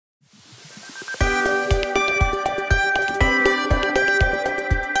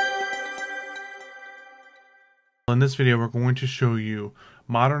In this video, we're going to show you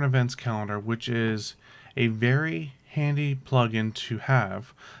Modern Events Calendar, which is a very handy plugin to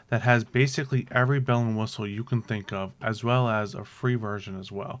have that has basically every bell and whistle you can think of, as well as a free version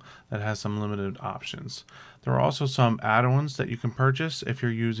as well that has some limited options. There are also some add-ons that you can purchase if you're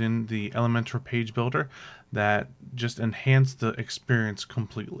using the Elementor page builder that just enhance the experience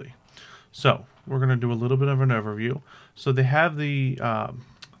completely. So we're going to do a little bit of an overview. So they have the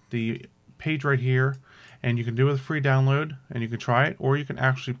page right here, and you can do it with free download and you can try it, or you can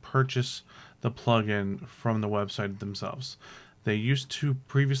actually purchase the plugin from the website themselves. They used to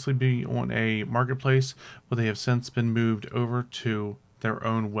previously be on a marketplace, but they have since been moved over to their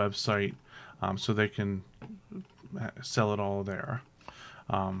own website, so they can sell it all there.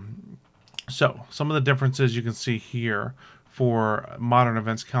 So some of the differences you can see here for Modern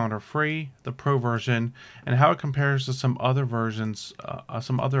Events Calendar Free, the Pro version, and how it compares to some other versions,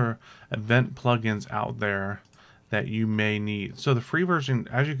 some other event plugins out there that you may need. So the free version,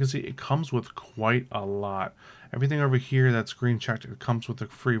 as you can see, it comes with quite a lot. Everything over here that's green checked, it comes with the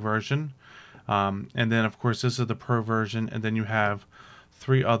free version. And then of course this is the Pro version, and then you have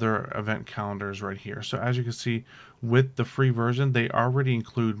 3 other event calendars right here. So as you can see, with the free version, they already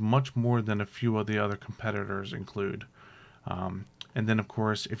include much more than a few of the other competitors include. And then of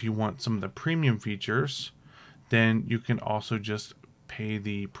course, if you want some of the premium features, then you can also just pay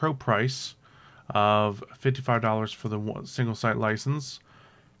the Pro price of $55 for the single site license.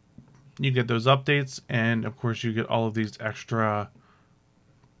 You get those updates, and of course you get all of these extra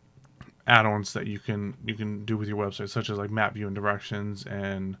add-ons that you can do with your website, such as like map view and directions,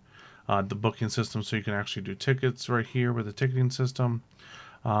 and the booking system, so you can actually do tickets right here with the ticketing system,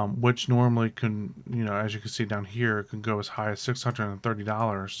 which normally can, as you can see down here, it can go as high as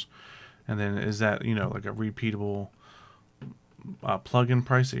 $630, and then is that like a repeatable plugin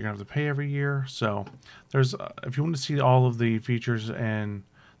price that you're gonna have to pay every year. So there's if you want to see all of the features and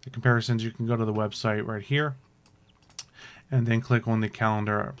the comparisons, you can go to the website right here and then click on the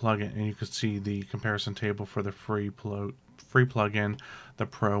calendar plugin, and you can see the comparison table for the free plugin, the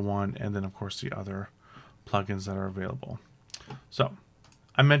Pro one, and then of course the other plugins that are available. So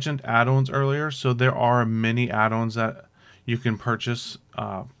I mentioned add-ons earlier, so there are many add-ons that you can purchase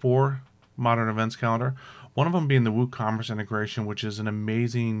for Modern Events Calendar. One of them being the WooCommerce integration, which is an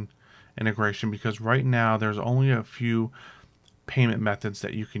amazing integration because right now there's only a few payment methods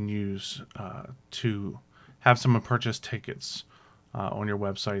that you can use to have someone purchase tickets on your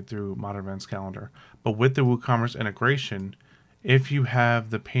website through Modern Events Calendar. But with the WooCommerce integration, if you have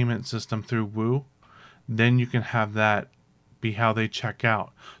the payment system through Woo, then you can have that be how they check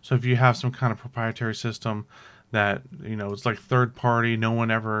out. So if you have some kind of proprietary system that it's like third party, no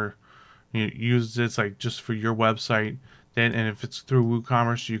one ever uses it, it's like just for your website, then, and if it's through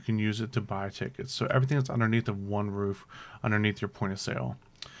WooCommerce, you can use it to buy tickets. So everything is underneath of one roof, underneath your point of sale.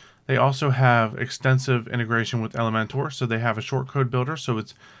 They also have extensive integration with Elementor, so they have a shortcode builder. So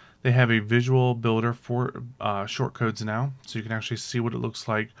they have a visual builder for shortcodes now, so you can actually see what it looks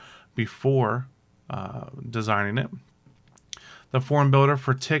like before designing it. The form builder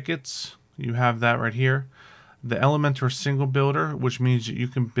for tickets, you have that right here. The Elementor single builder, which means that you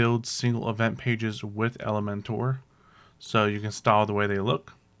can build single event pages with Elementor, so you can style the way they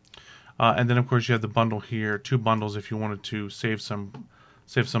look. And then of course you have the bundle here, 2 bundles if you wanted to save some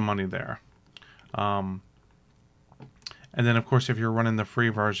money there. And then of course if you're running the free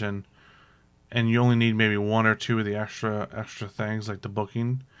version and you only need maybe 1 or 2 of the extra things like the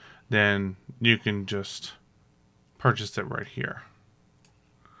booking, then you can just purchase it right here.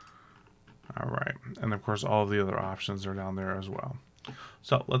 All right, and of course all of the other options are down there as well.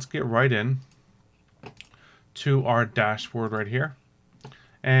 So let's get right in to our dashboard right here.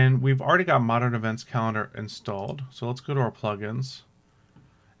 And we've already got Modern Events Calendar installed. So let's go to our plugins.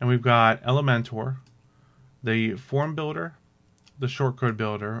 And we've got Elementor, the form builder, the shortcode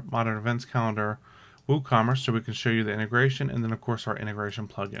builder, Modern Events Calendar, WooCommerce, so we can show you the integration, and then of course our integration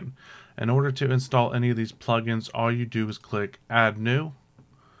plugin. In order to install any of these plugins, all you do is click Add New,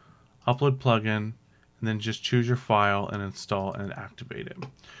 Upload Plugin, and then just choose your file and install and activate it.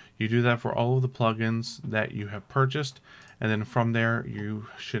 You do that for all of the plugins that you have purchased, and then from there you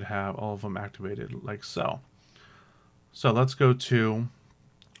should have all of them activated like so. So let's go to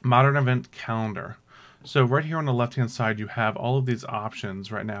Modern Event Calendar. So right here on the left hand side you have all of these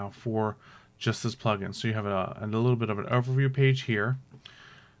options right now for just this plugin. So you have a little bit of an overview page here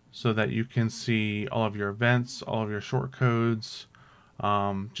so that you can see all of your events, all of your shortcodes,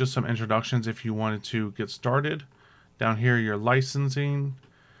 just some introductions if you wanted to get started. Down here your licensing,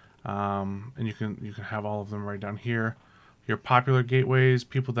 and you can have all of them right down here. Your popular gateways,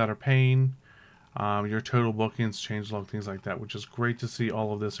 people that are paying, your total bookings, changelog, things like that, which is great to see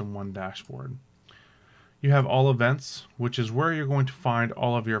all of this in one dashboard. You have all events, which is where you're going to find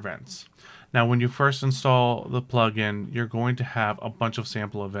all of your events. Now, when you first install the plugin, you're going to have a bunch of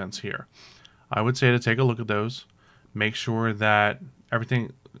sample events here. I would say to take a look at those, make sure that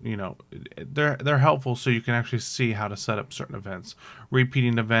everything, they're helpful so you can actually see how to set up certain events,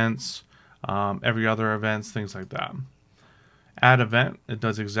 repeating events, every other events, things like that. Add event, it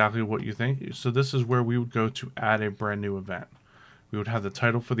does exactly what you think. So this is where we would go to add a brand new event. We would have the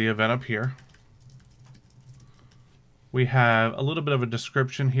title for the event up here. We have a little bit of a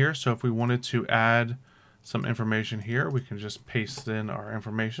description here, so if we wanted to add some information here, we can just paste in our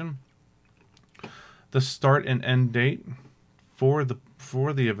information. The start and end date for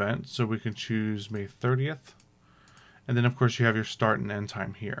the event, so we can choose May 30th. And then of course you have your start and end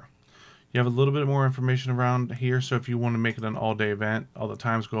time here. You have a little bit more information around here, so if you want to make it an all-day event, all the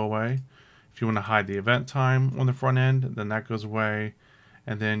times go away. If you want to hide the event time on the front end, then that goes away.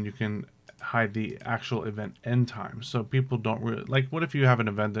 And then you can hide the actual event end time, so people don't really like. What if you have an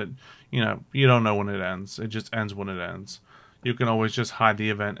event that you don't know when it ends? It just ends when it ends. You can always just hide the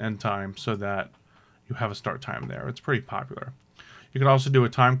event end time so that you have a start time there. It's pretty popular. You can also do a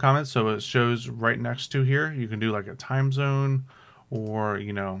time comment, so it shows right next to here. You can do like a time zone, or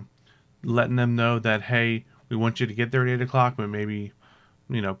letting them know that, hey, we want you to get there at 8 o'clock, but maybe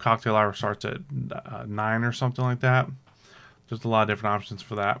cocktail hour starts at 9 or something like that. There's a lot of different options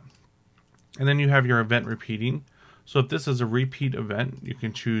for that. And then you have your event repeating. So if this is a repeat event, you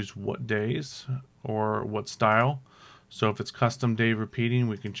can choose what days or what style. So if it's custom day repeating,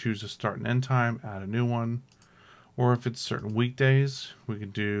 we can choose a start and end time, add a new one. Or if it's certain weekdays, we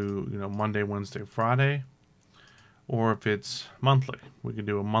could do Monday, Wednesday, Friday. Or if it's monthly, we can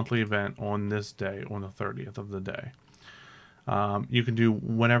do a monthly event on this day, on the 30th of the day. You can do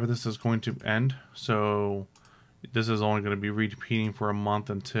whenever this is going to end. So this is only going to be repeating for a month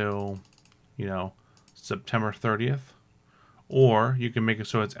until September 30th, or you can make it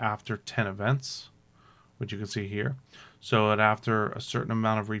so it's after 10 events, which you can see here, so that after a certain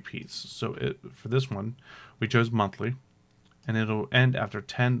amount of repeats. So for this one, we chose monthly, and it'll end after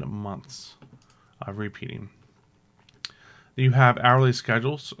 10 months of repeating. You have hourly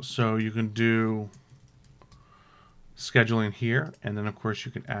schedules, so you can do scheduling here, and then of course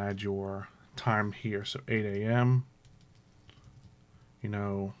you can add your time here. So 8 a.m.,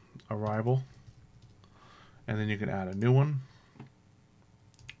 arrival. And then you can add a new one.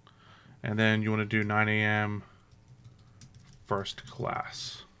 And then you want to do 9 a.m. first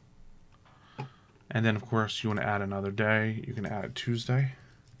class. And then of course you want to add another day. You can add Tuesday.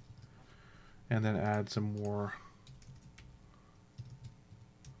 And then add some more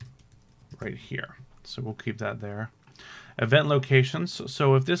right here. So we'll keep that there. Event locations.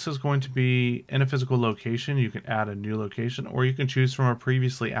 So if this is going to be in a physical location, you can add a new location, or you can choose from a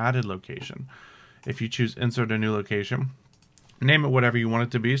previously added location. If you choose insert a new location, name it whatever you want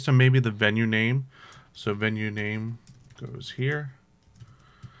it to be. So maybe the venue name. So venue name goes here.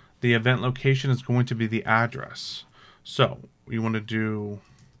 The event location is going to be the address. So you want to do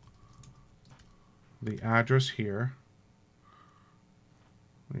the address here.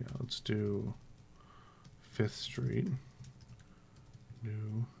 Yeah, let's do 5th Street,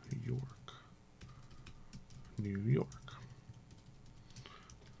 New York, New York.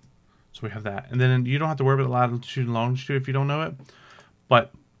 So we have that. And then you don't have to worry about latitude and longitude if you don't know it.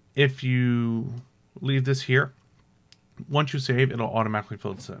 But if you leave this here, once you save, it'll automatically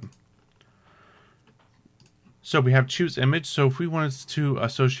fill this in. So we have choose image. So if we wanted to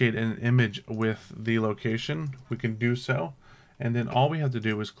associate an image with the location, we can do so. And then all we have to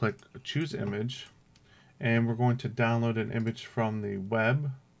do is click choose image. And we're going to download an image from the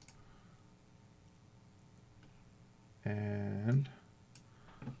web. And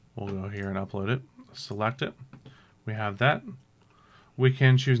we'll go here and upload it. Select it. We have that. We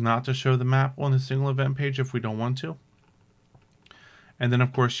can choose not to show the map on the single event page if we don't want to. And then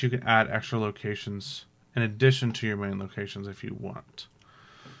of course you can add extra locations in addition to your main locations if you want.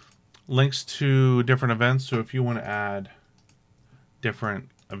 Links to different events. So if you want to add different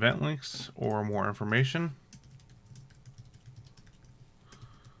event links or more information.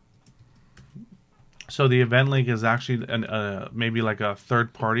 So the event link is actually maybe like a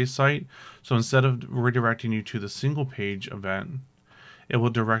third-party site. So instead of redirecting you to the single page event, it will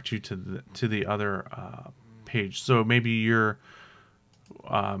direct you to the other page. So maybe you're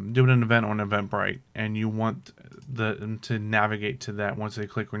doing an event on Eventbrite and you want them to navigate to that. Once they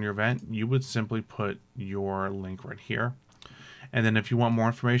click on your event, you would simply put your link right here. And then if you want more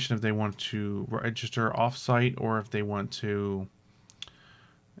information, if they want to register off-site or if they want to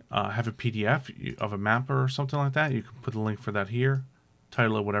have a PDF of a map or something like that, you can put the link for that here,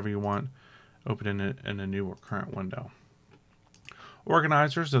 title it whatever you want, open it in a new or current window.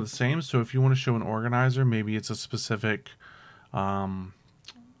 Organizers are the same. So if you want to show an organizer, maybe it's a specific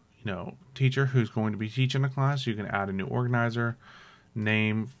teacher who's going to be teaching a class, you can add a new organizer,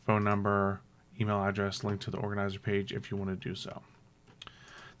 name, phone number, email address, link to the organizer page if you want to do so.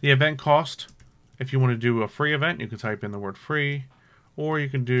 The event cost, if you want to do a free event, you can type in the word free, or you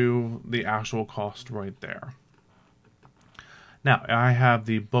can do the actual cost right there. Now, I have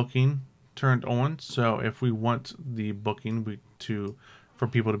the booking turned on, so if we want the booking for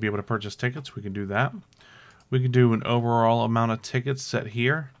people to be able to purchase tickets, we can do that. We can do an overall amount of tickets set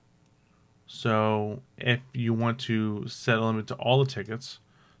here. So if you want to set a limit to all the tickets,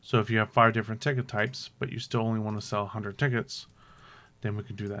 so if you have 5 different ticket types, but you still only want to sell 100 tickets, then we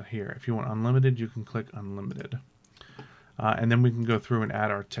can do that here. If you want unlimited, you can click unlimited. And then we can go through and add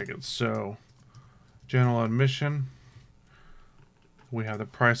our tickets. So general admission, we have the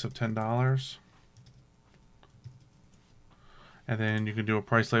price of $10. And then you can do a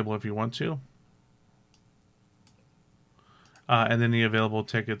price label if you want to. And then the available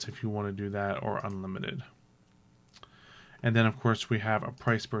tickets if you want to do that, or unlimited. And then, of course, we have a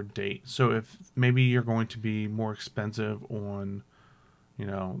price per date. So if maybe you're going to be more expensive on,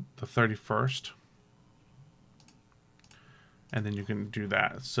 the 31st, and then you can do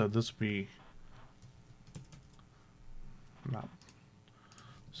that. So this would be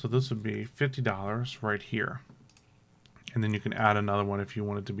 $50 right here. And then you can add another one if you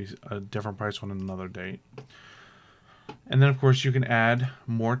want it to be a different price on another date. And then, of course, you can add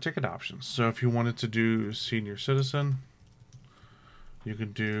more ticket options. So if you wanted to do senior citizen, you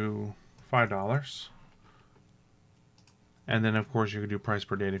could do $5. And then, of course, you could do price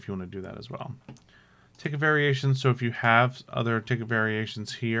per date if you want to do that as well. Ticket variations. So if you have other ticket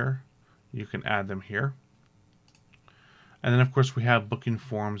variations here, you can add them here. And then, of course, we have booking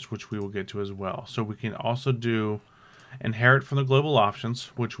forms, which we will get to as well. So we can also do inherit from the global options,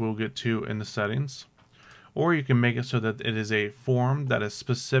 which we'll get to in the settings. Or you can make it so that it is a form that is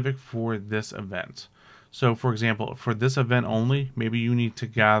specific for this event. So, for example, for this event only, maybe you need to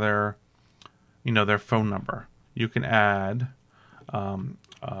gather, their phone number. You can add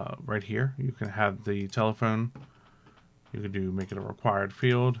right here. You can have the telephone. You can make it a required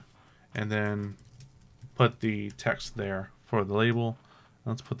field, and then put the text there for the label.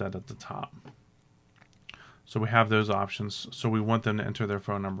 Let's put that at the top. So we have those options. So we want them to enter their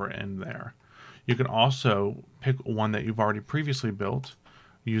phone number in there. You can also pick one that you've already previously built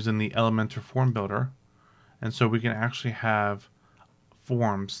using the Elementor form builder. And so we can actually have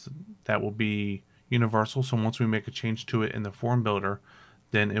forms that will be universal. So once we make a change to it in the form builder,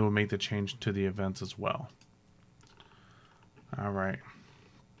 then it will make the change to the events as well. All right.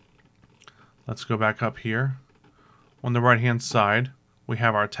 Let's go back up here. On the right hand side, we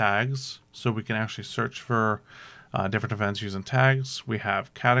have our tags. So we can actually search for different events using tags. We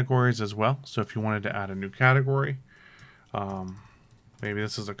have categories as well. So if you wanted to add a new category, maybe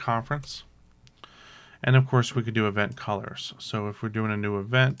this is a conference. And of course, we could do event colors. So if we're doing a new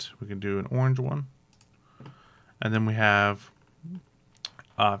event, we can do an orange one. And then we have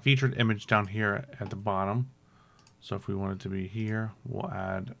a featured image down here at the bottom. So if we want it to be here, we'll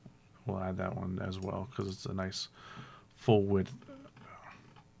add that one as well because it's a nice full width.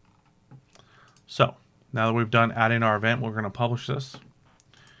 So now that we've done adding our event, we're going to publish this.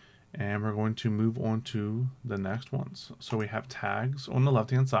 And we're going to move on to the next ones. So we have tags on the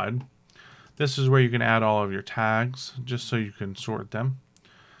left-hand side. This is where you can add all of your tags just so you can sort them.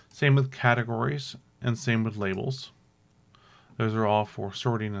 Same with categories and same with labels. Those are all for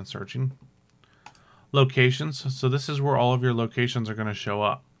sorting and searching. Locations. So this is where all of your locations are going to show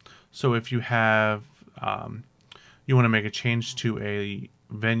up. So if you have, you want to make a change to a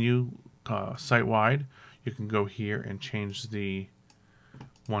venue site-wide, you can go here and change the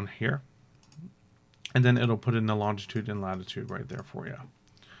one here. And then it'll put in the longitude and latitude right there for you.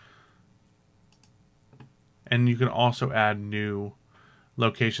 And you can also add new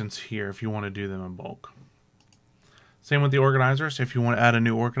locations here if you want to do them in bulk. Same with the organizers. If you want to add a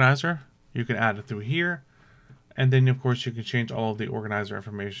new organizer, you can add it through here. And then, of course, you can change all of the organizer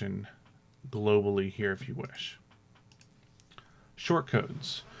information globally here if you wish.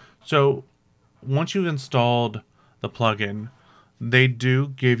 Shortcodes. So once you've installed the plugin, they do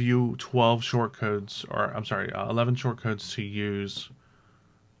give you 12 shortcodes, or I'm sorry, 11 shortcodes to use.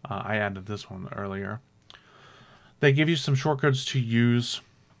 I added this one earlier. They give you some shortcodes to use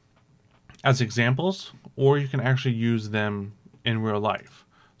as examples, or you can actually use them in real life.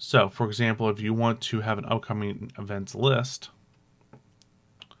 So, for example, if you want to have an upcoming events list,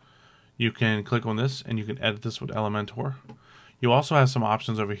 you can click on this and you can edit this with Elementor. You also have some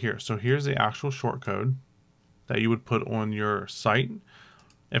options over here. So here's the actual shortcode that you would put on your site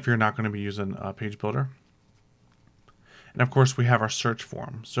if you're not going to be using Page Builder. And of course we have our search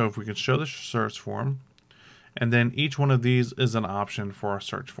form. So if we can show the search form, and then each one of these is an option for our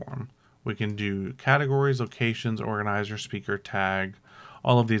search form. We can do categories, locations, organizer, speaker, tag.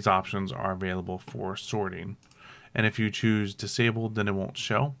 All of these options are available for sorting. And if you choose disabled, then it won't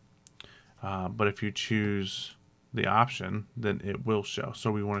show. But if you choose the option, then it will show.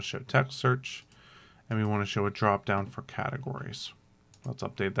 So we want to show text search, and we want to show a drop down for categories. Let's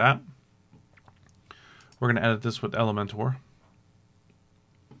update that. We're going to edit this with Elementor.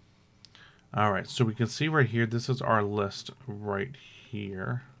 All right, so we can see right here, this is our list right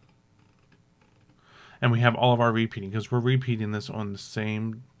here. And we have all of our repeating, because we're repeating this on the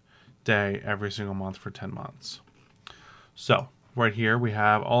same day every single month for 10 months. So right here, we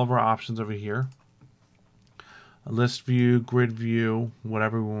have all of our options over here. A list view, grid view,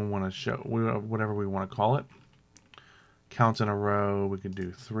 whatever we want to show, whatever we want to call it. Counts in a row, we could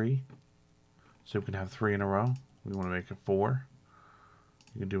do 3. So we can have 3 in a row. We want to make it 4.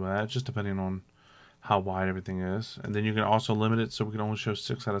 You can do that, just depending on how wide everything is. And then you can also limit it so we can only show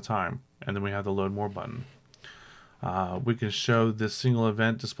 6 at a time. And then we have the load more button. We can show this single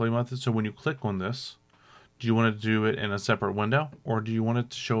event display method. So when you click on this, do you want to do it in a separate window, or do you want it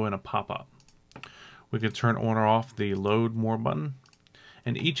to show in a pop-up? We can turn on or off the load more button.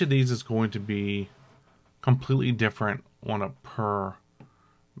 And each of these is going to be completely different on a per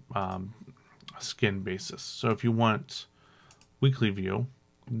skin basis. So if you want weekly view,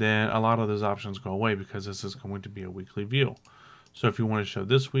 then a lot of those options go away because this is going to be a weekly view. So if you want to show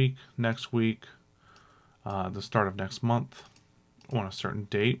this week, next week, the start of next month on a certain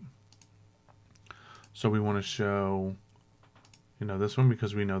date. So we want to show, this one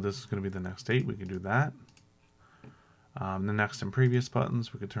because we know this is going to be the next date. We can do that. The next and previous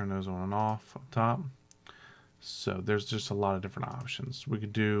buttons, we could turn those on and off up top. So there's just a lot of different options. We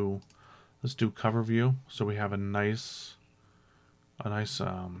could do, let's do cover view. So we have a nice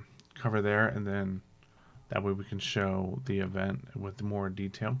cover there, and then that way we can show the event with more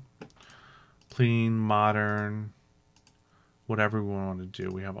detail. Clean, modern, whatever we want to do,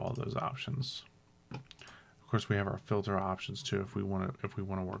 we have all those options. Of course, we have our filter options too if we want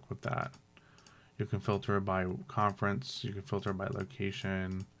to work with that. You can filter it by conference, you can filter it by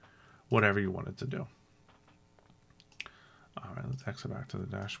location, whatever you want it to do. All right, let's exit back to the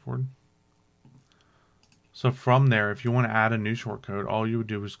dashboard. So from there, if you want to add a new shortcode, all you would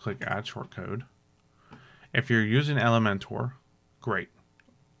do is click Add Shortcode. If you're using Elementor, great.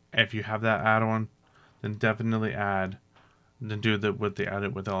 If you have that add-on, then definitely do the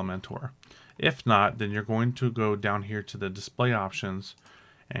edit with Elementor. If not, then you're going to go down here to the display options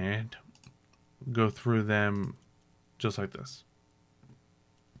and go through them just like this.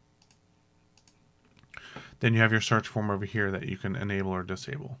 Then you have your search form over here that you can enable or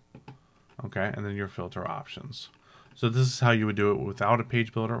disable. Okay, and then your filter options. So this is how you would do it without a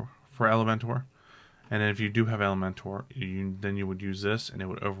page builder for Elementor. And then if you do have Elementor, then you would use this and it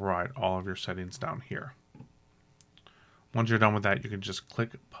would override all of your settings down here. Once you're done with that, you can just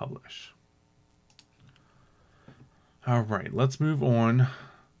click publish. All right, let's move on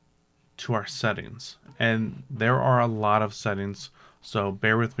to our settings. And there are a lot of settings, so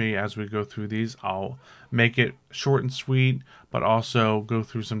bear with me as we go through these. I'll make it short and sweet, but also go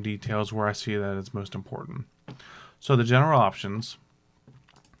through some details where I see that it's most important. So the general options,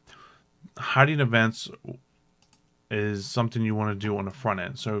 hiding events is something you want to do on the front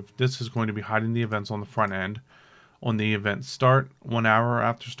end. So if this is going to be hiding the events on the front end, on the event start, 1 hour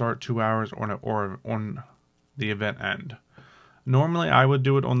after start, 2 hours, or on the event end. Normally I would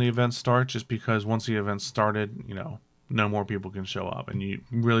do it on the event start just because once the event started, no more people can show up and you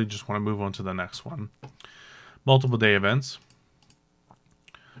really just want to move on to the next one. Multiple day events.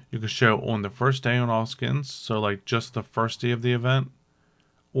 You can show on the first day on all skins, so like just the first day of the event,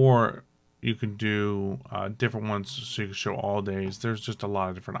 or you can do different ones so you can show all days. There's just a lot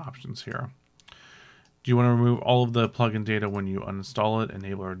of different options here. Do you want to remove all of the plugin data when you uninstall it,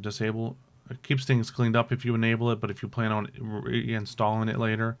 enable or disable? It keeps things cleaned up if you enable it, but if you plan on reinstalling it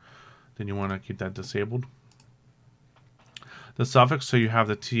later, then you want to keep that disabled. The suffix, so you have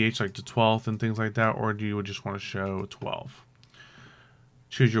the th like the 12th and things like that, or do you just want to show 12?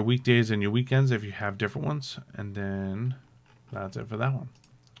 Choose your weekdays and your weekends if you have different ones, and then that's it for that one.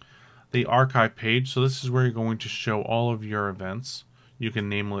 The archive page, so this is where you're going to show all of your events. You can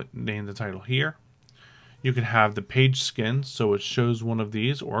name the title here. You can have the page skin, so it shows one of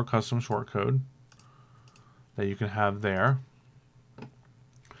these, or a custom shortcode that you can have there.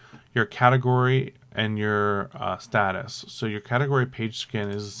 your category, and your status. So your category page scan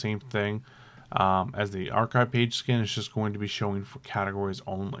is the same thing as the archive page scan. It's just going to be showing for categories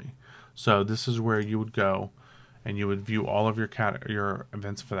only. So this is where you would go and you would view all of your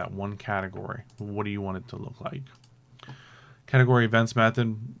events for that one category. What do you want it to look like? Category events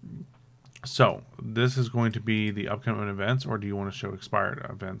method. So this is going to be the upcoming events, or do you want to show expired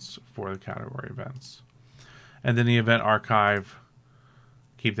events for the category events? And then the event archive,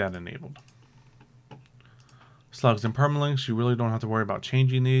 keep that enabled. Slugs and permalinks, you really don't have to worry about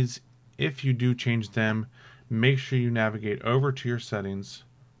changing these. If you do change them, make sure you navigate over to your settings,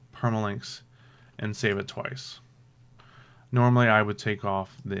 permalinks, and save it twice. Normally I would take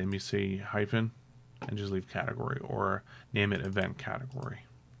off the MEC hyphen and just leave category, or name it event category.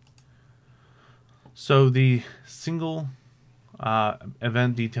 So the single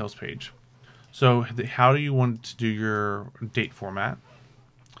event details page. So how do you want to do your date format?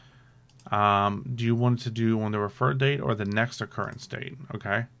 Do you want it to do on the referred date or the next occurrence date?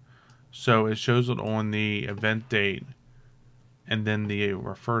 Okay, so it shows it on the event date, and then the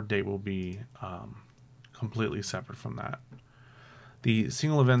referred date will be completely separate from that. The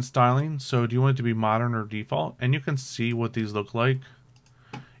single event styling, so do you want it to be modern or default? And you can see what these look like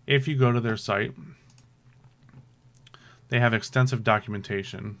if you go to their site. They have extensive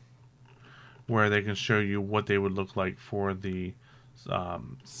documentation where they can show you what they would look like for the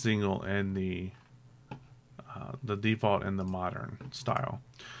single and the default and the modern style.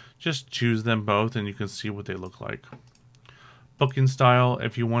 Just choose them both and you can see what they look like. Booking style,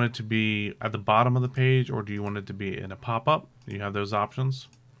 if you want it to be at the bottom of the page or do you want it to be in a pop-up, you have those options.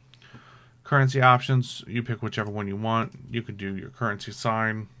 Currency options, you pick whichever one you want. You could do your currency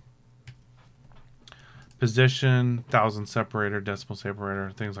sign, position, thousand separator, decimal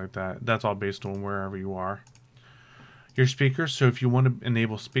separator, things like that. That's all based on wherever you are. Your speakers, so if you want to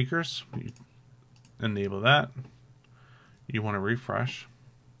enable speakers, you enable that. You want to refresh.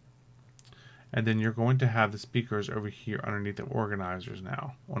 And then you're going to have the speakers over here underneath the organizers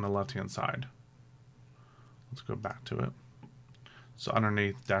now on the left hand side. Let's go back to it. So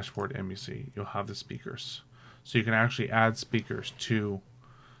underneath dashboard MEC, you'll have the speakers. So you can actually add speakers to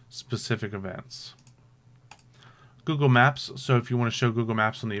specific events. Google Maps, so if you want to show Google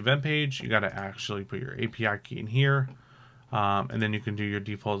Maps on the event page, you got to actually put your API key in here. And then you can do your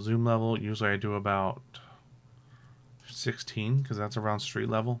default zoom level. Usually I do about 16 because that's around street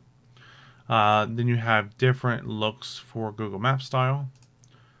level. Then you have different looks for Google Maps style.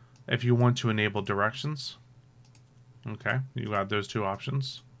 If you want to enable directions, okay, you got those two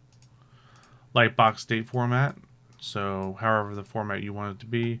options. Lightbox date format, so however the format you want it to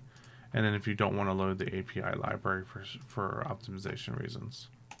be. And then if you don't want to load the API library for optimization reasons.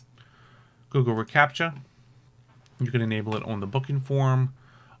 Google reCAPTCHA, you can enable it on the booking form.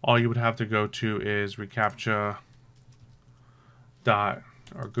 All you would have to go to is google.com/reCAPTCHA.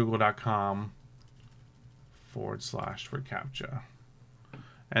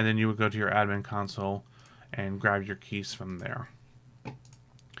 And then you would go to your admin console and grab your keys from there.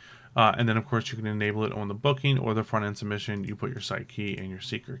 And then, of course, you can enable it on the booking or the front-end submission. You put your site key and your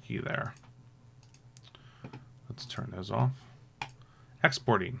secret key there. Let's turn those off.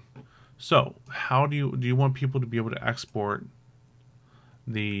 Exporting. So, how do you want people to be able to export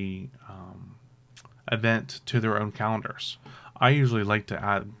the event to their own calendars? I usually like to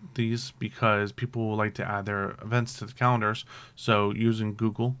add these because people like to add their events to the calendars. So, using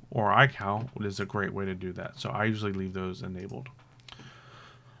Google or iCal is a great way to do that. So, I usually leave those enabled.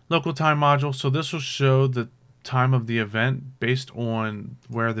 Local time module, so this will show the time of the event based on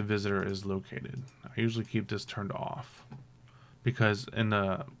where the visitor is located. I usually keep this turned off because in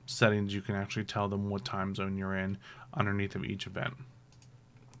the settings you can actually tell them what time zone you're in underneath of each event.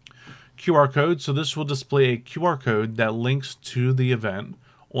 QR code, so this will display a QR code that links to the event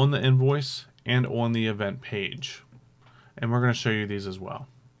on the invoice and on the event page. And we're going to show you these as well.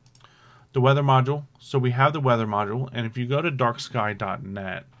 The weather module, so we have the weather module, and if you go to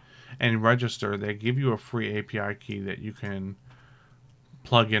darksky.net and register, they give you a free API key that you can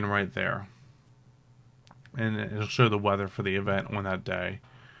plug in right there. And it'll show the weather for the event on that day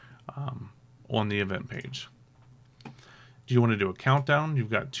on the event page. Do you want to do a countdown? You've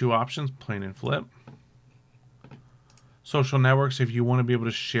got two options, plain and flip. Social networks, if you want to be able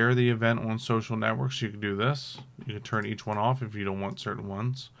to share the event on social networks, you can do this. You can turn each one off if you don't want certain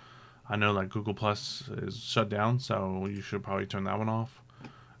ones. I know like Google Plus is shut down, so you should probably turn that one off.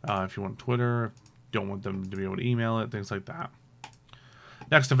 If you want Twitter, don't want them to be able to email it, things like that.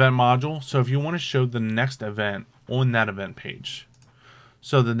 Next event module. So if you want to show the next event on that event page.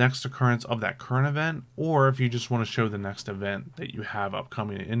 So the next occurrence of that current event, or if you just want to show the next event that you have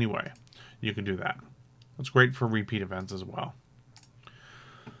upcoming anyway, you can do that. It's great for repeat events as well.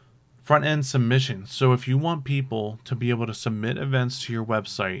 Front end submission. So if you want people to be able to submit events to your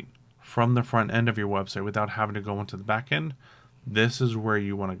website from the front end of your website without having to go into the back end, this is where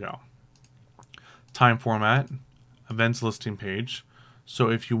you want to go. Time format, events listing page. So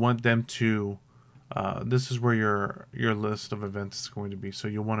if you want them to, this is where your list of events is going to be. So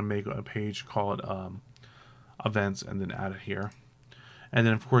you'll want to make a page called events and then add it here. And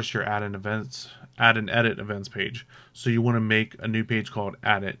then of course your add and edit events page. So you want to make a new page called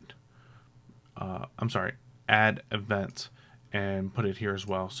add event and put it here as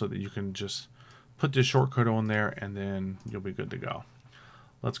well, so that you can just put this shortcode on there and then you'll be good to go.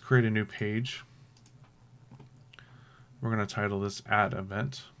 Let's create a new page. We're going to title this add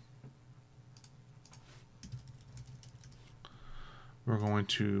event. We're going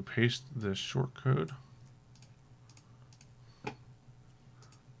to paste this shortcode.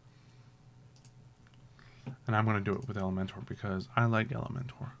 And I'm going to do it with Elementor because I like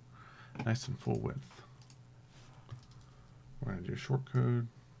Elementor. Nice and full width. We're going to do shortcode,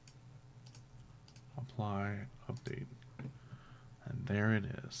 apply, update. And there it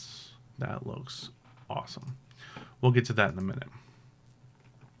is. That looks awesome. We'll get to that in a minute.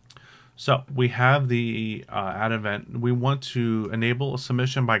 So we have the add event. We want to enable a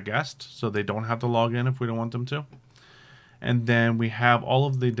submission by guest so they don't have to log in if we don't want them to. And then we have all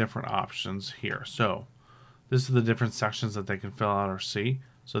of the different options here. So this is the different sections that they can fill out or see.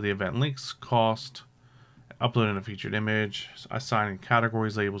 So the event links, cost, uploading a featured image, assigning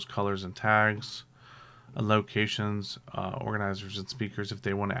categories, labels, colors, and tags, locations, organizers and speakers if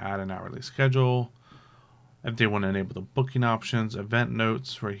they want to add an hourly schedule, if they want to enable the booking options, event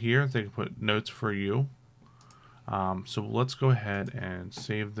notes right here, they can put notes for you. So let's go ahead and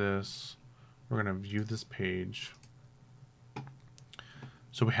save this. We're going to view this page.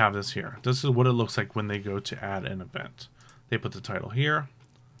 So we have this here. This is what it looks like when they go to add an event. They put the title here,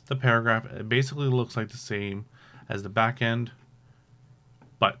 the paragraph. It basically looks like the same as the back end,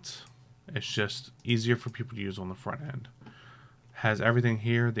 but it's just easier for people to use on the front end. Has everything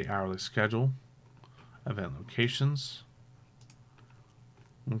here, the hourly schedule, event locations,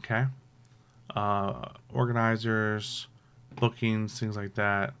 okay, organizers, bookings, things like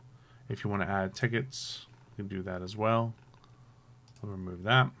that. If you want to add tickets, you can do that as well. I'll remove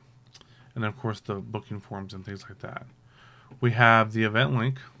that. And then of course the booking forms and things like that. We have the event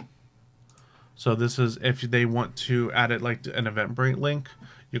link. So this is if they want to add it like an Eventbrite link,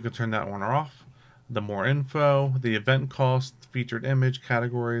 you can turn that on or off. The more info, the event cost, featured image,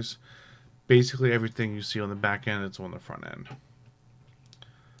 categories, basically everything you see on the back end, it's on the front end.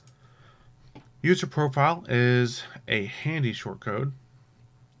 User profile is a handy shortcode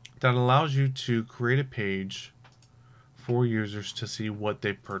that allows you to create a page for users to see what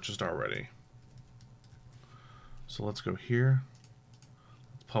they've purchased already. So let's go here,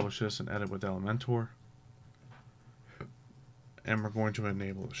 let's publish this and edit with Elementor. And we're going to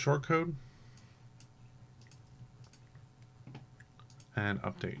enable the shortcode and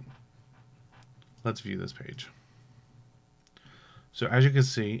update. Let's view this page. So as you can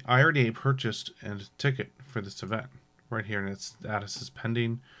see, I already purchased a ticket for this event right here, and its status is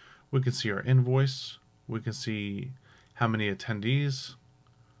pending. We can see our invoice. We can see how many attendees,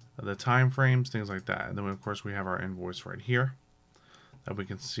 the time frames, things like that. And then of course we have our invoice right here that we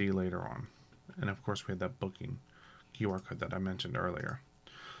can see later on. And of course we have that booking QR code that I mentioned earlier.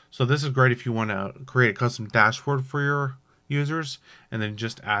 So this is great if you want to create a custom dashboard for your users and then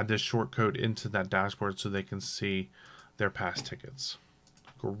just add this shortcode into that dashboard so they can see their past tickets.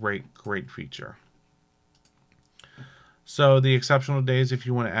 Great feature. So the exceptional days, if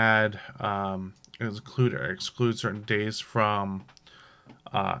you want to add include or exclude certain days from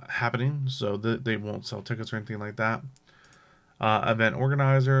happening, so that they won't sell tickets or anything like that. Event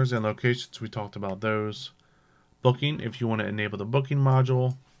organizers and locations, we talked about those. Booking, if you want to enable the booking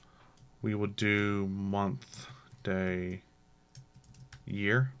module, we would do month, day,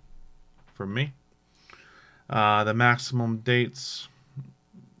 year for me. The maximum dates,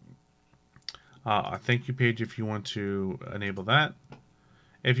 a thank you page if you want to enable that.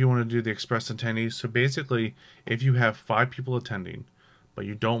 If you want to do the express attendees, so basically if you have 5 people attending but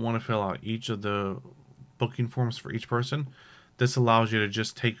you don't want to fill out each of the booking forms for each person, this allows you to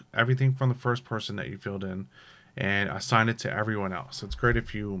just take everything from the first person that you filled in and assign it to everyone else. It's great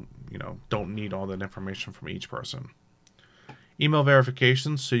if you don't need all that information from each person. Email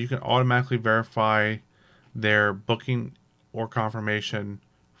verification, so you can automatically verify their booking or confirmation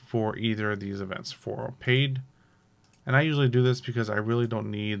for either of these events, for paid And I usually do this because I really don't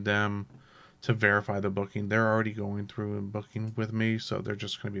need them to verify the booking. They're already going through and booking with me, so they're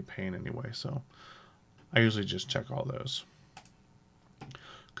just going to be paying anyway. So I usually just check all those.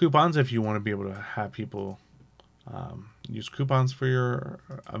 Coupons, if you want to be able to have people use coupons for your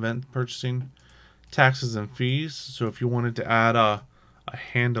event purchasing. Taxes and fees. So if you wanted to add a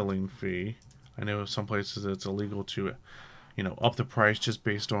handling fee, I know some places it's illegal to, up the price just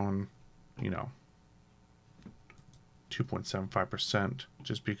based on, 2.75%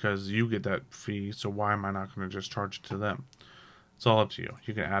 just because you get that fee. So why am I not going to just charge it to them? It's all up to you.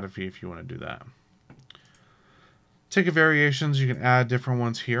 You can add a fee if you want to do that. Ticket variations, you can add different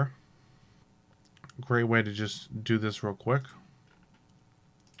ones here. Great way to just do this real quick.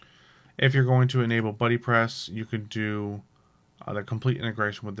 If you're going to enable BuddyPress, you could do the complete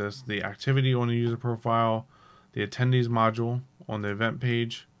integration with this, the activity on the user profile, the attendees module on the event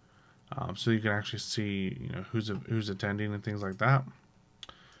page, so you can actually see who's attending and things like that.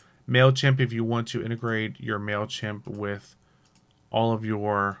 MailChimp, if you want to integrate your MailChimp with all of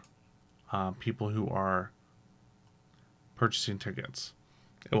your people who are purchasing tickets,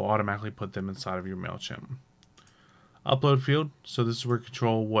 it will automatically put them inside of your MailChimp. Upload field, so this is where you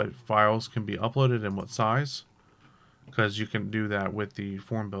control what files can be uploaded and what size, because you can do that with the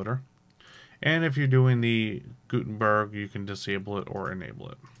form builder. And if you're doing the Gutenberg, you can disable it or enable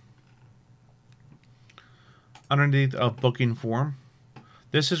it. Underneath a booking form,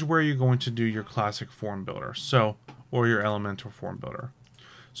 this is where you're going to do your classic form builder, or your Elementor form builder.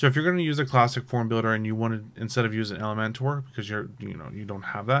 So if you're going to use a classic form builder and you want to, instead of using Elementor because you don't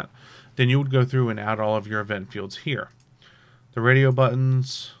have that, then you would go through and add all of your event fields here. The radio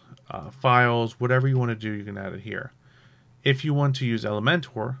buttons, files, whatever you want to do, you can add it here. If you want to use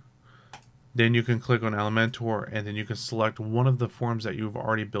Elementor, then you can click on Elementor and then you can select one of the forms that you've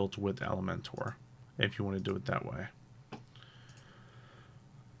already built with Elementor if you want to do it that way.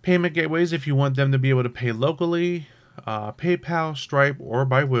 Payment gateways, if you want them to be able to pay locally, PayPal, Stripe, or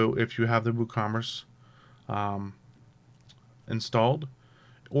by Woo if you have the WooCommerce installed,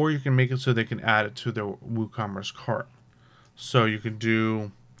 or you can make it so they can add it to their WooCommerce cart. So you can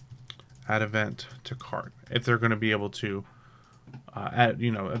do add event to cart if they're going to be able to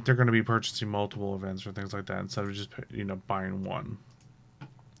if they're going to be purchasing multiple events or things like that instead of just buying one.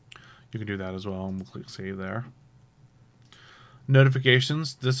 You can do that as well, and we'll click save there.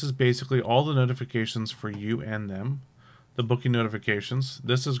 Notifications. This is basically all the notifications for you and them. The booking notifications.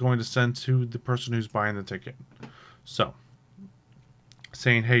 This is going to send to the person who's buying the ticket. So,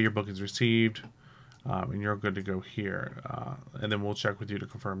 saying, hey, your booking's received, and you're good to go here. And then we'll check with you to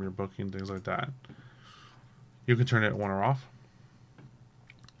confirm your booking, things like that. You can turn it on or off.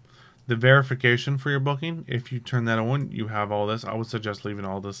 The verification for your booking, if you turn that on, you have all this. I would suggest leaving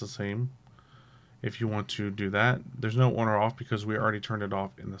all this the same. If you want to do that, there's no on or off because we already turned it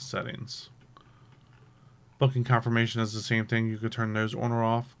off in the settings. Booking confirmation is the same thing. You could turn those on or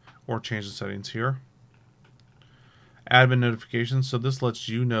off or change the settings here. Admin notifications. So this lets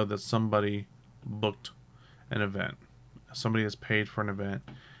you know that somebody booked an event. Somebody has paid for an event.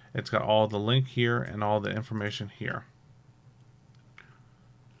 It's got all the link here and all the information here.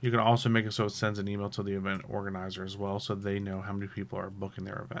 You can also make it so it sends an email to the event organizer as well so they know how many people are booking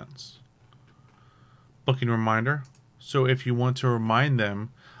their events. Booking reminder. So if you want to remind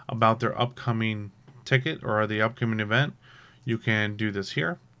them about their upcoming ticket or the upcoming event, you can do this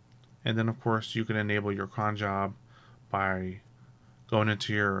here. And then of course you can enable your cron job by going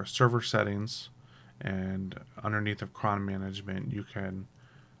into your server settings, and underneath of cron management you can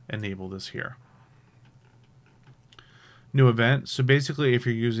enable this here. New event. So basically if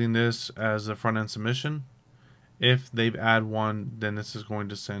you're using this as a front end submission, if they've add one, then this is going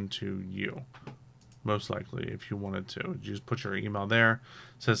to send to you. Most likely, if you wanted to. You just put your email there.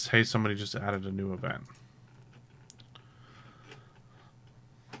 It says, hey, somebody just added a new event.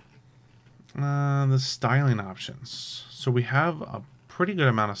 The styling options. So we have a pretty good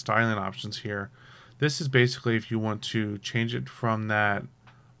amount of styling options here. This is basically if you want to change it from that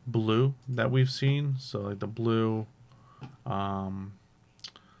blue that we've seen. So like the blue,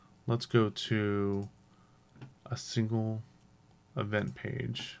 let's go to a single event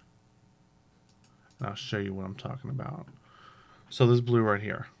page. And I'll show you what I'm talking about. So this blue right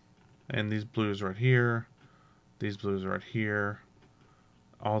here, and these blues right here, these blues right here,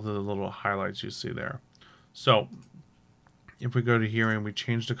 all the little highlights you see there. So if we go to here and we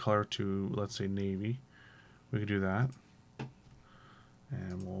change the color to, let's say, navy, we can do that.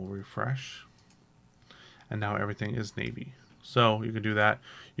 And we'll refresh. And now everything is navy. So you can do that.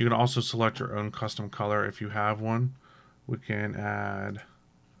 You can also select your own custom color if you have one. We can add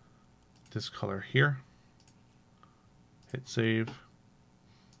this color here, Hit save.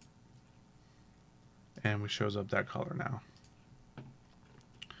 And we shows up that color now.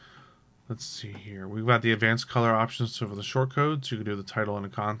 Let's see here. We've got the advanced color options for the short code, so you can do the title and the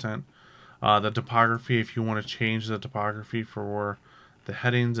content. The typography, if you want to change the typography for the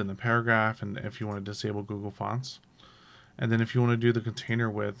headings and the paragraph, and if you want to disable Google Fonts. And then if you want to do the container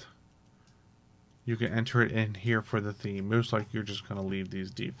width, you can enter it in here for the theme. Most likely you're just going to leave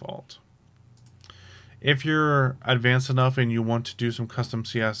these default. If you're advanced enough and you want to do some custom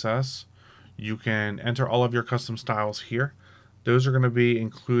CSS, you can enter all of your custom styles here. Those are going to be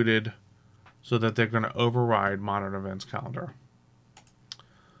included so that they're going to override Modern Events Calendar.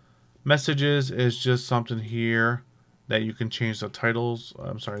 Messages is just something here that you can change the titles.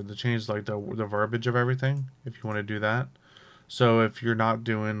 To change like the verbiage of everything if you want to do that. So if you're not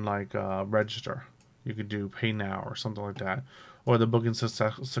doing like register, you could do pay now or something like that. Or the booking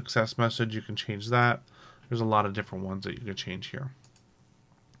success message, you can change that. There's a lot of different ones that you can change here.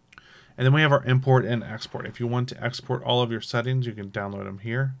 And then we have our import and export. If you want to export all of your settings, you can download them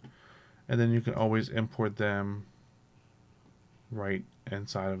here. And then you can always import them right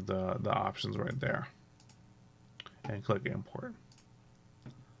inside of the options right there. And click import.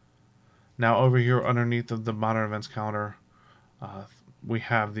 Now over here underneath of the Modern Events Calendar, we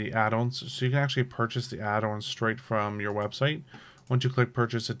have the add-ons. So you can actually purchase the add-ons straight from your website. Once you click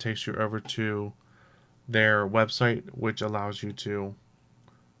purchase, it takes you over to their website, which allows you to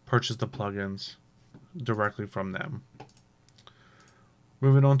purchase the plugins directly from them.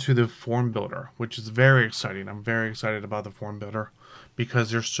 Moving on to the form builder, which is very exciting. I'm very excited about the form builder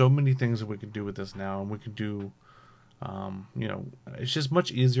because there's so many things that we can do with this now, and we can do, it's just much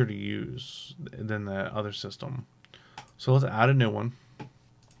easier to use than the other system. So let's add a new one.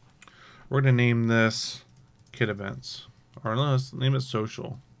 We're going to name this Kit Events, or let's name it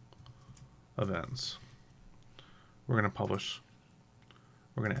Social Events. We're going to publish.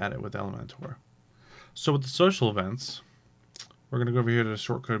 We're going to add it with Elementor. So with the social events, we're going to go over here to the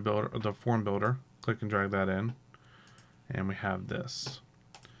shortcode builder, or the form builder. Click and drag that in, and we have this.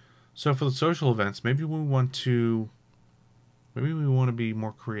 So for the social events, maybe we want to be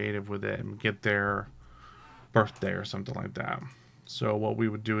more creative with it and get their birthday or something like that. So what we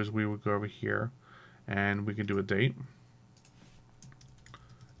would do is we would go over here, and we could do a date,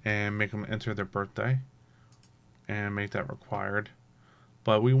 and make them enter their birthday, and make that required.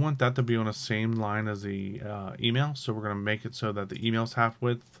 But we want that to be on the same line as the email. So we're going to make it so that the email's half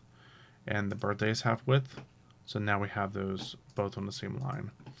width and the birthday is half width. So now we have those both on the same line.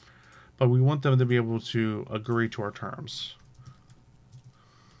 But we want them to be able to agree to our terms.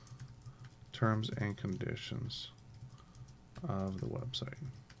 Terms and conditions of the website.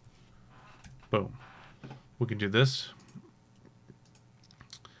 Boom. We can do this.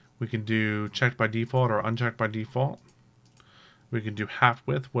 We can do checked by default or unchecked by default. We can do half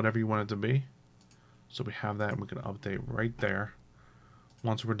width, whatever you want it to be. So we have that, and we can update right there.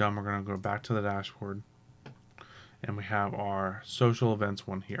 Once we're done, we're going to go back to the dashboard, and we have our social events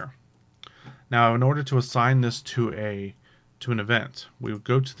one here. Now, in order to assign this to an event, we would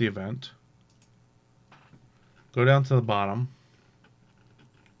go to the event, go down to the bottom.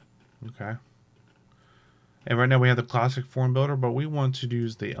 Okay. And right now we have the classic form builder, but we want to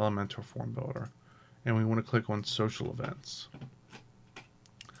use the Elementor form builder, and we want to click on social events.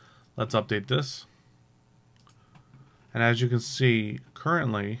 Let's update this. And as you can see,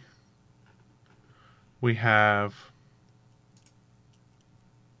 currently we have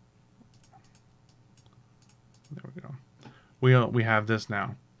we have this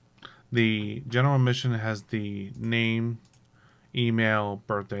now. The general admission has the name, email,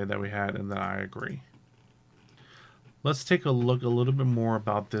 birthday that we had, and then I agree. Let's take a look a little bit more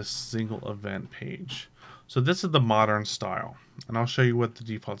about this single event page. So this is the modern style, and I'll show you what the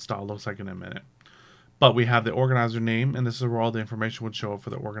default style looks like in a minute. But we have the organizer name, and this is where all the information would show up for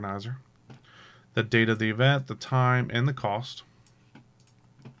the organizer. The date of the event, the time, and the cost.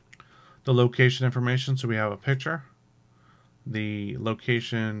 The location information, so we have a picture, the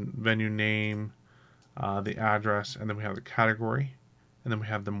location, venue name, the address, and then we have the category, and then we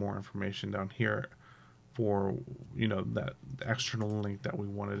have the more information down here for, that external link that we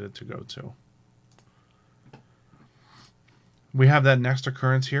wanted it to go to. We have that next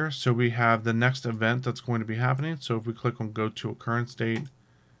occurrence here, so we have the next event that's going to be happening. So if we click on go to occurrence date,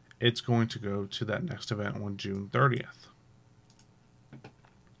 it's going to go to that next event on June 30th.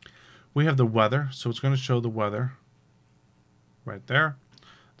 We have the weather, so it's going to show the weather right there.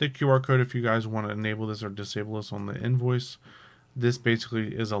 The QR code, if you guys want to enable this or disable this on the invoice, this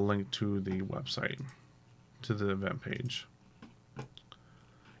basically is a link to the website, to the event page.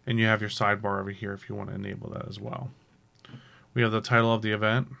 And you have your sidebar over here if you want to enable that as well. We have the title of the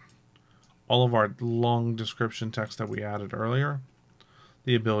event, all of our long description text that we added earlier,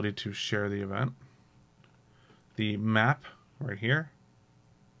 the ability to share the event, the map right here.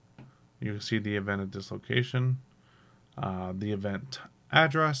 You can see the event at this location, the event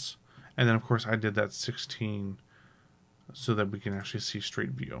address, and then of course I did that 16 so that we can actually see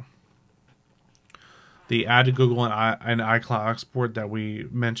Street View. The add to Google and iCloud export that we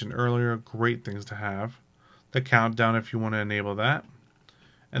mentioned earlier, great things to have. The countdown if you want to enable that.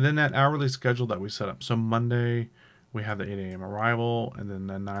 And then that hourly schedule that we set up. So Monday, we have the 8 a.m. arrival, and then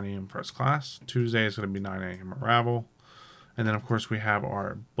the 9 a.m. first class. Tuesday is going to be 9 a.m. arrival. And then, of course, we have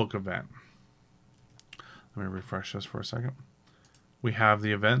our book event. Let me refresh this for a second. We have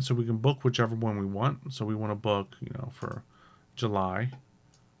the event, so we can book whichever one we want. So we want to book, for July,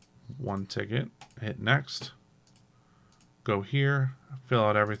 1 ticket. Hit next. Go here. Fill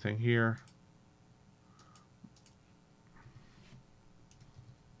out everything here.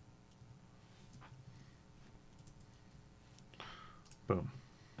 Boom.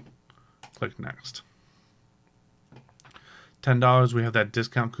 Click next. $10, we have that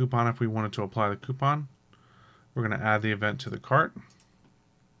discount coupon if we wanted to apply the coupon. We're going to add the event to the cart.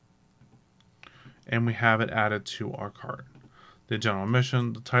 And we have it added to our cart. The general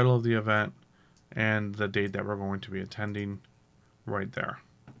admission, the title of the event, and the date that we're going to be attending right there.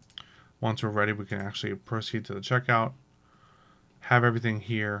 Once we're ready, we can actually proceed to the checkout, have everything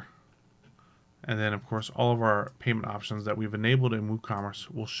here, and then of course all of our payment options that we've enabled in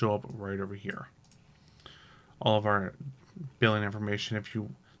WooCommerce will show up right over here. All of our billing information,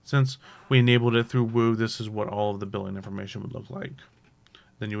 since we enabled it through Woo, this is what all of the billing information would look like.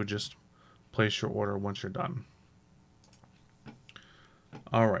 Then you would just place your order once you're done.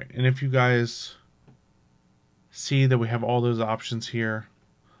 Alright, and if you guys see that we have all those options here,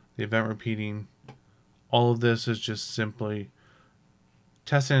 the event repeating, all of this is just simply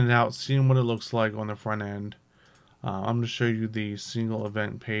testing it out, seeing what it looks like on the front end. I'm going to show you the single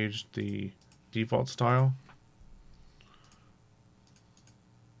event page, the default style.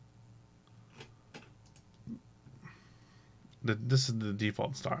 This is the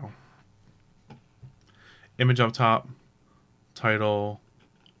default style. Image up top, title,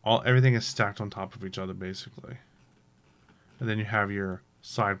 everything is stacked on top of each other basically. And then you have your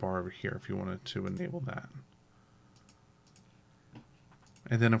sidebar over here if you wanted to enable that.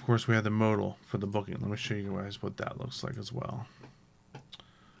 And then of course we have the modal for the booking. Let me show you guys what that looks like as well.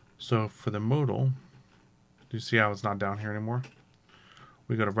 So for the modal, do you see how it's not down here anymore?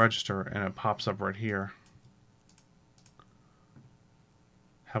 We go to register and it pops up right here.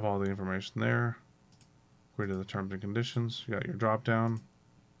 Have all the information there. Agree to the terms and conditions. You got your drop down.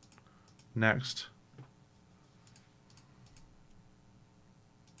 Next.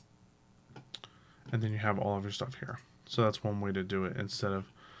 And then you have all of your stuff here. So that's one way to do it instead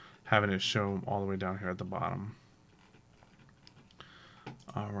of having it show all the way down here at the bottom.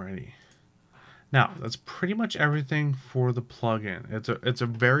 Alrighty. Now, that's pretty much everything for the plugin. It's a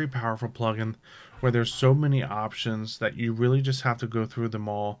very powerful plugin where there's so many options that you really just have to go through them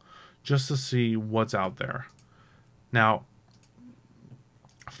all just to see what's out there. Now,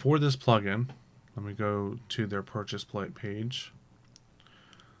 for this plugin, let me go to their purchase page.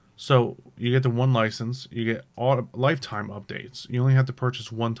 So you get the one license, you get all lifetime updates. You only have to purchase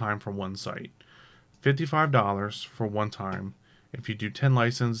one time for one site. $55 for one time. If you do 10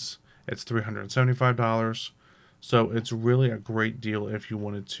 license, it's $375. So it's really a great deal if you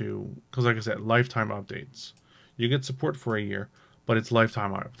wanted to, because like I said, lifetime updates. You get support for a year, but it's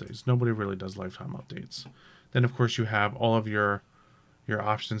lifetime updates. Nobody really does lifetime updates. Then of course you have all of your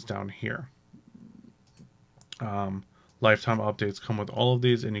options down here. Lifetime updates come with all of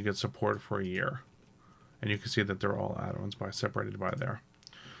these, and you get support for a year. And you can see that they're all add-ons separated by there.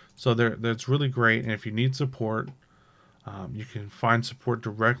 So that's really great. And if you need support, you can find support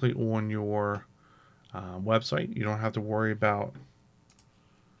directly on your website. You don't have to worry about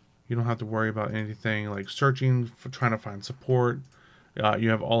anything like searching for trying to find support.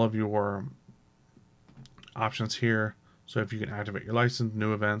 You have all of your options here. So if you can activate your license,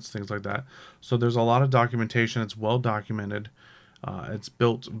 new events, things like that. So there's a lot of documentation. It's well documented. It's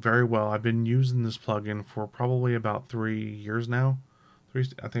built very well. I've been using this plugin for probably about 3 years now.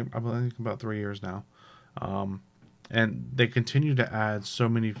 I think about 3 years now. And they continue to add so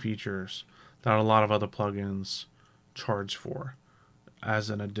many features that a lot of other plugins charge for as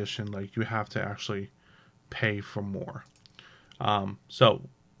an addition. Like you have to actually pay for more. So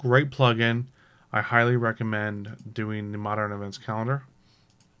great plugin. I highly recommend doing the Modern Events Calendar.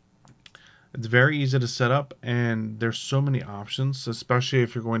 It's very easy to set up, and there's so many options, especially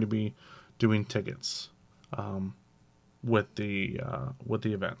if you're going to be doing tickets. with the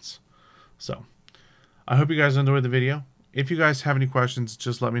events. So I hope you guys enjoyed the video. If you guys have any questions,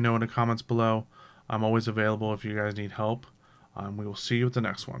 just let me know in the comments below. I'm always available if you guys need help. We will see you at the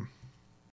next one.